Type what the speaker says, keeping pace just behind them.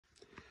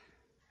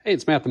Hey,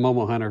 it's Matt the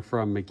Momo Hunter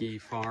from McGee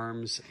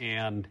Farms,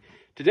 and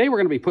today we're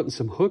going to be putting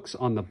some hooks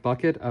on the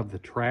bucket of the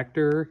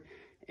tractor,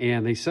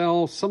 and they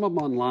sell some of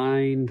them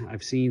online.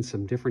 I've seen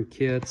some different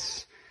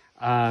kits.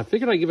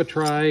 Figured I'd give a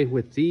try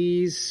with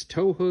these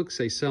tow hooks.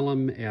 They sell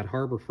them at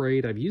Harbor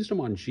Freight. I've used them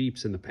on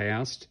Jeeps in the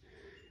past,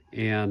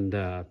 and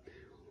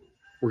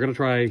we're going to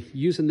try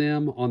using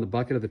them on the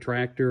bucket of the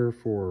tractor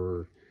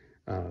for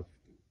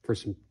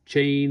some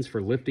chains,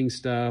 for lifting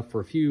stuff,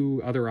 for a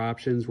few other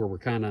options where we're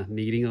kind of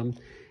needing them.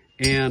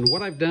 And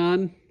what I've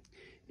done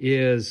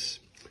is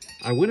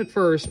I went at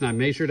first and I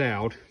measured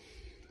out.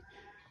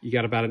 You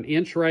got about 1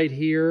 inch right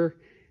here,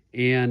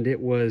 and it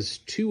was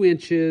 2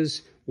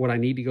 inches what I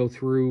need to go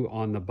through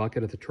on the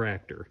bucket of the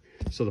tractor.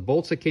 So the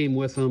bolts that came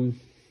with them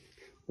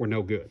were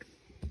no good.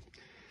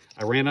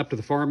 I ran up to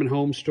the Farm and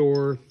Home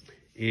store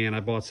and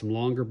I bought some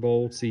longer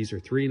bolts. These are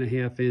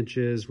 3.5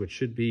 inches, which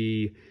should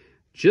be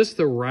just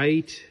the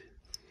right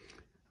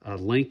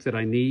length that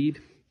I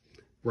need.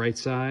 Right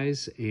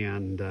size.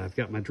 And I've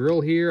got my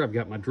drill here. I've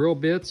got my drill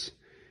bits.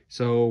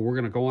 So we're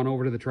going to go on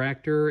over to the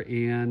tractor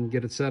and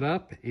get it set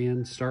up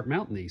and start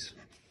mounting these.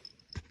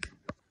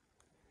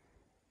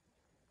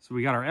 So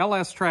we got our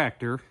LS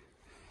tractor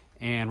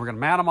and we're going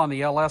to mount them on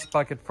the LS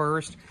bucket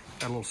first.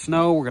 Got a little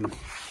snow. We're going to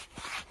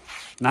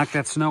knock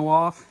that snow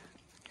off.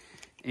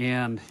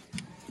 And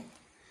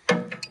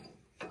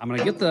I'm going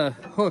to get the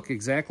hook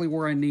exactly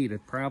where I need it.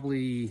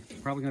 Probably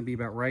going to be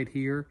about right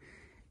here.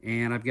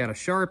 And I've got a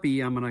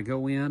Sharpie. I'm going to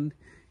go in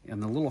the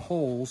little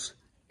holes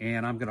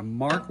and I'm going to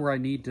mark where I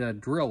need to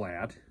drill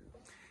at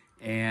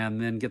and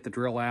then get the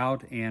drill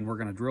out, and we're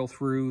going to drill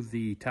through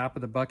the top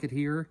of the bucket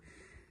here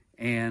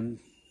and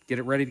get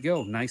it ready to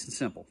go. Nice and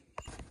simple.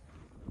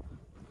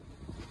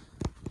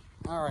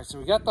 All right, so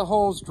we got the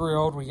holes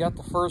drilled. We got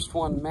the first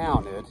one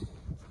mounted.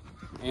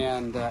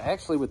 And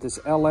actually with this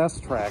LS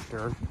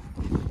tractor,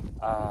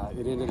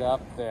 it ended up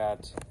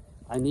that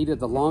I needed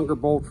the longer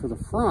bolt for the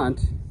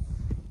front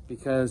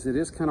because it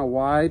is kind of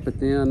wide, but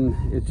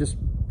then it's just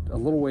a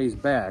little ways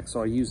back.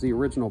 So I used the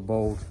original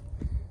bolt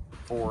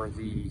for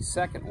the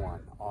second one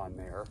on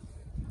there.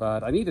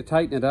 But I need to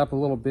tighten it up a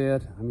little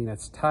bit. I mean,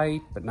 it's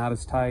tight, but not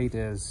as tight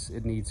as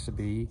it needs to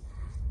be.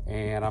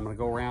 And I'm gonna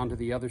go around to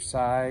the other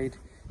side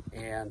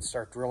and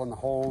start drilling the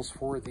holes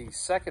for the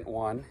second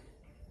one.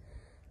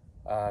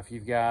 If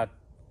you've got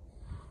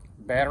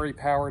battery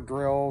powered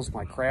drills,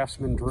 my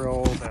Craftsman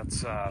drill,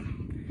 that's a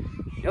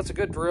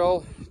good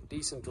drill,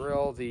 decent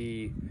drill.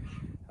 The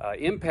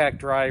impact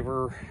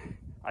driver,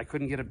 I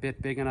couldn't get a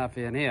bit big enough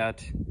in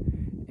it,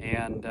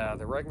 and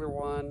the regular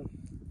one,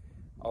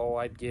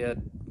 I'd get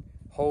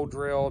hole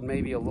drilled,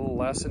 maybe a little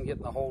less than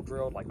getting the hole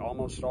drilled, like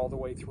almost all the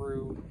way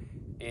through,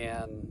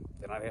 and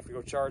then I'd have to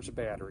go charge the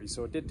battery.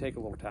 So it did take a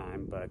little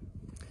time, but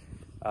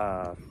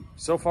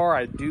so far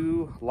I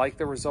do like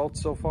the results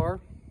so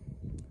far.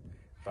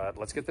 But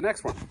let's get the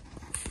next one.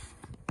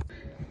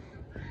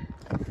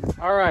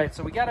 All right,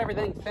 so we got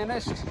everything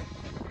finished,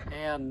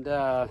 and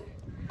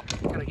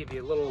kind of give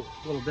you a little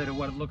bit of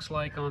what it looks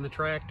like on the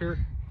tractor.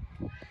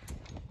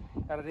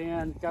 Got it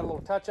in, got a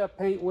little touch-up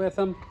paint with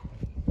them.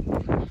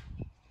 Put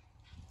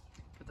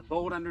the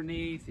bolt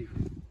underneath. You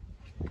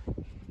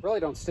really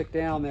don't stick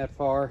down that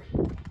far.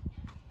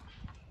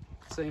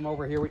 Same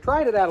over here. We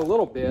tried it out a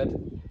little bit,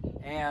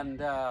 and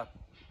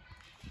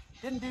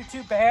didn't do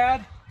too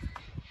bad.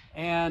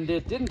 And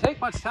it didn't take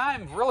much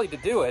time really to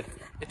do it.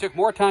 It took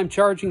more time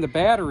charging the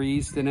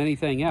batteries than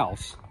anything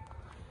else.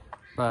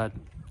 But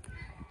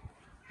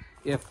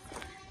if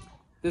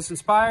this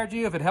inspired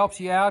you, if it helps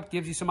you out,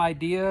 gives you some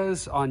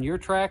ideas on your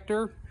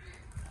tractor,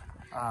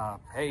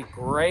 hey,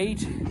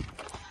 great.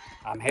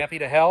 I'm happy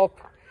to help.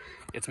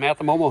 It's Matt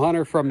the Momo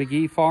Hunter from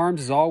McGee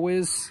Farms. As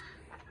always,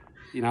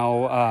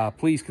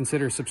 please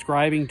consider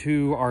subscribing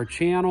to our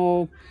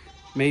channel.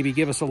 Maybe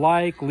give us a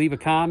like, leave a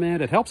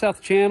comment. It helps out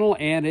the channel,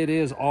 and it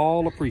is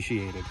all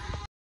appreciated.